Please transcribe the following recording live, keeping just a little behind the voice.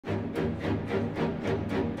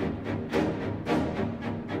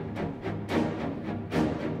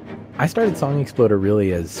I started Song Exploder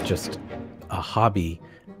really as just a hobby,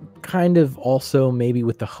 kind of also maybe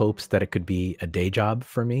with the hopes that it could be a day job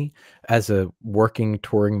for me. As a working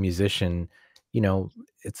touring musician, you know,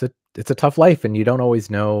 it's a tough life and you don't always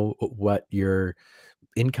know what your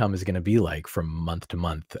income is going to be like from month to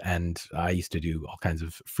month. And I used to do all kinds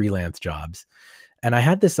of freelance jobs. And I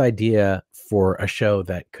had this idea for a show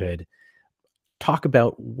that could talk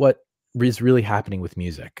about what is really happening with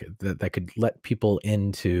music that could let people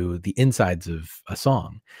into the insides of a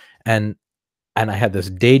song. And I had this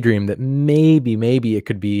daydream that maybe it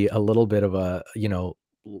could be a little bit of a,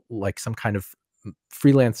 like some kind of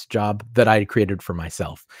freelance job that I created for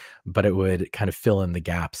myself, but it would kind of fill in the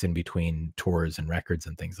gaps in between tours and records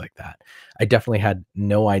and things like that. I definitely had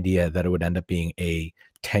no idea that it would end up being a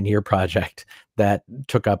 10-year project that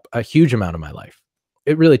took up a huge amount of my life.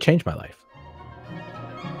 It really changed my life.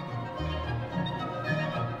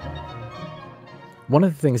 One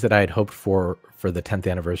of the things that I had hoped for the 10th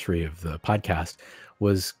anniversary of the podcast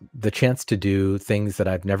was the chance to do things that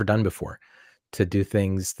I've never done before, to do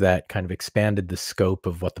things that kind of expanded the scope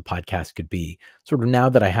of what the podcast could be. Sort of now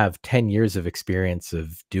that I have 10 years of experience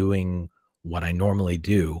of doing what I normally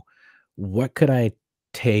do, what could I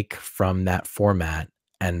take from that format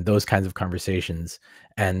and those kinds of conversations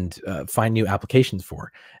and find new applications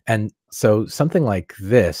for? And so something like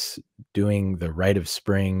this, doing the Rite of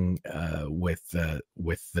Spring with the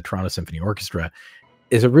Toronto Symphony Orchestra,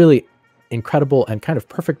 is a really incredible and kind of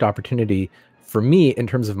perfect opportunity for me in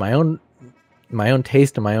terms of my own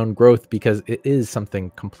taste and my own growth, because it is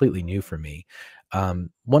something completely new for me.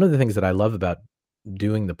 One of the things that I love about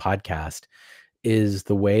doing the podcast is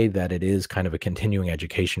the way that it is kind of a continuing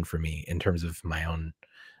education for me in terms of my own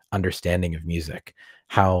understanding of music,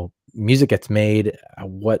 how music gets made,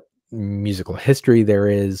 what musical history there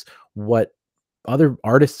is, what other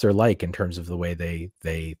artists are like in terms of the way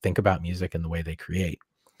they think about music and the way they create.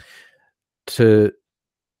 To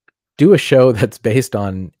do a show that's based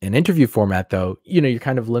on an interview format, though, you're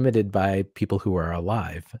kind of limited by people who are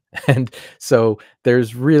alive. And so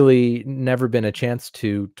there's really never been a chance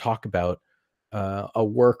to talk about a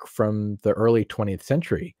work from the early 20th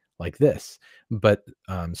century like this. But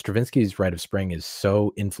Stravinsky's Rite of Spring is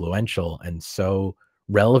so influential and so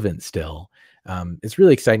relevant still. It's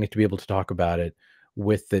really exciting to be able to talk about it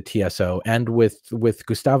with the TSO and with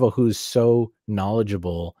Gustavo, who's so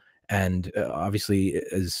knowledgeable and obviously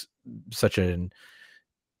is such an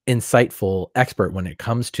insightful expert when it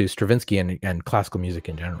comes to Stravinsky and classical music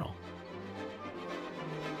in general.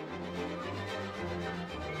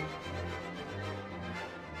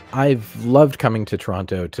 I've loved coming to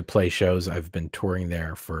Toronto to play shows. I've been touring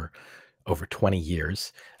there for over 20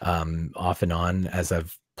 years, off and on as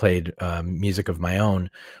I've played music of my own.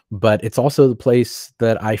 But it's also the place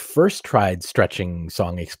that I first tried stretching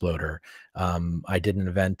Song Exploder. I did an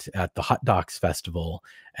event at the Hot Docs Festival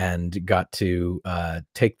and got to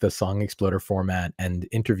take the Song Exploder format and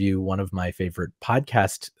interview one of my favorite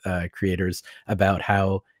podcast creators about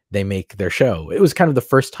how they make their show. It was kind of the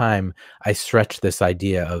first time I stretched this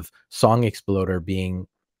idea of Song Exploder being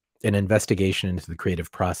an investigation into the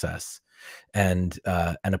creative process and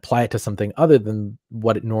apply it to something other than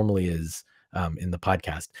what it normally is in the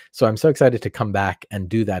podcast. So I'm so excited to come back and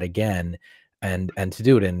do that again, and to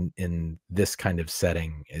do it in this kind of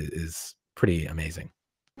setting is pretty amazing.